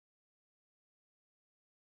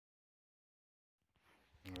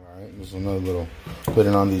Alright, this is another little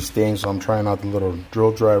putting on these things. So I'm trying out the little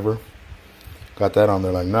drill driver. Got that on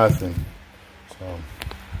there like nothing. So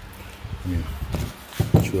let me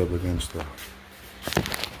put you up against the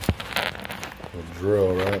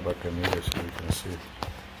drill, right? Back in here so you can see.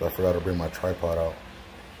 So I forgot to bring my tripod out.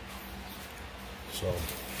 So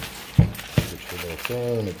get your little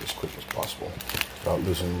thing, make this quick as possible without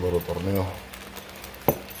losing a little tornillo.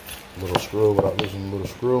 Little screw without losing a little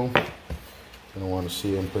screw. You don't want to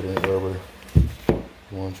see them put it wherever you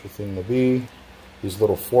want your thing to be. These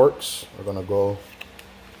little forks are gonna go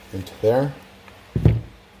into there.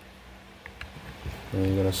 And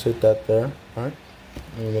you're gonna sit that there, alright?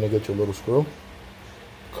 And you're gonna get your little screw.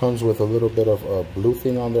 Comes with a little bit of a blue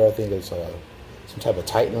thing on there. I think it's some type of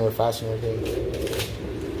tightener or fastener thing.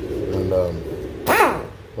 And you're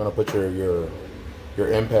gonna put your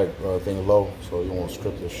impact thing low so you won't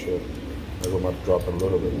strip this shit. I'm gonna have to drop it a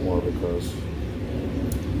little bit more because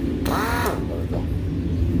there we go.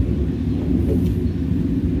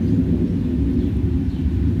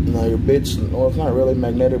 Now your bits, well, it's not really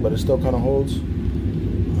magnetic, but it still kind of holds.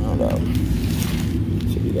 And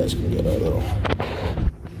see if you guys can get a little.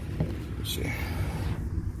 Let's see.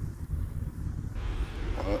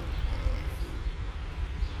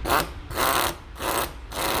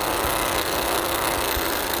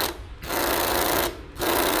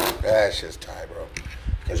 That's just tight, bro.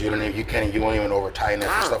 Because you won't even over tighten it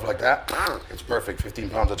and stuff like that. It's perfect. 15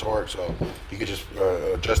 pounds of torque, so you could just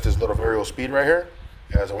adjust this little variable speed right here.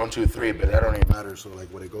 It has a 1, 2, 3, but that don't even matter. So like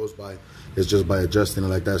what it goes by is just by adjusting it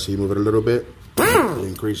like that. So you move it a little bit, it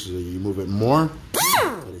increases it. You move it more,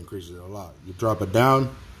 it increases it a lot. You drop it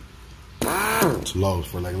down, it's low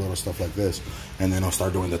for like little stuff like this, and then I'll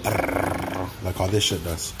start doing the like how this shit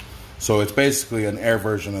does. So it's basically an air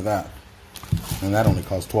version of that, and that only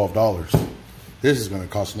costs $12. This is going to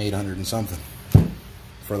cost me $800 and something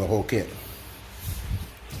for the whole kit.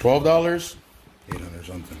 $12, $800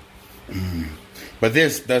 something. But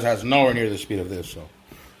this has nowhere near the speed of this, so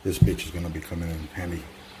this bitch is going to be coming in handy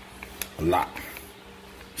a lot.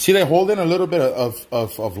 See, they hold in a little bit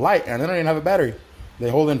of light, and they don't even have a battery. They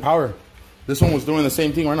hold in power. This one was doing the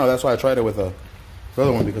same thing right now. That's why I tried it with the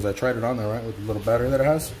other one, because I tried it on there, right, with the little battery that it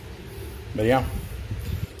has. But yeah,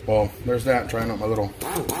 well, there's that. Trying out my little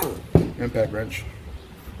impact wrench,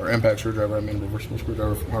 or impact screwdriver. I mean, reversible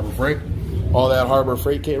screwdriver from Harbor Freight. All that Harbor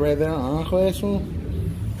Freight kit right there. Oh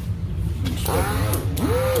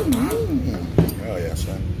yeah,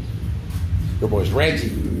 son. Your boy's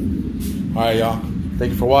Reggie. All right, y'all.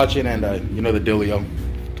 Thank you for watching, and you know the deal, yo.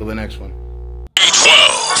 Till the next one.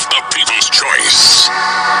 D12, the people's choice.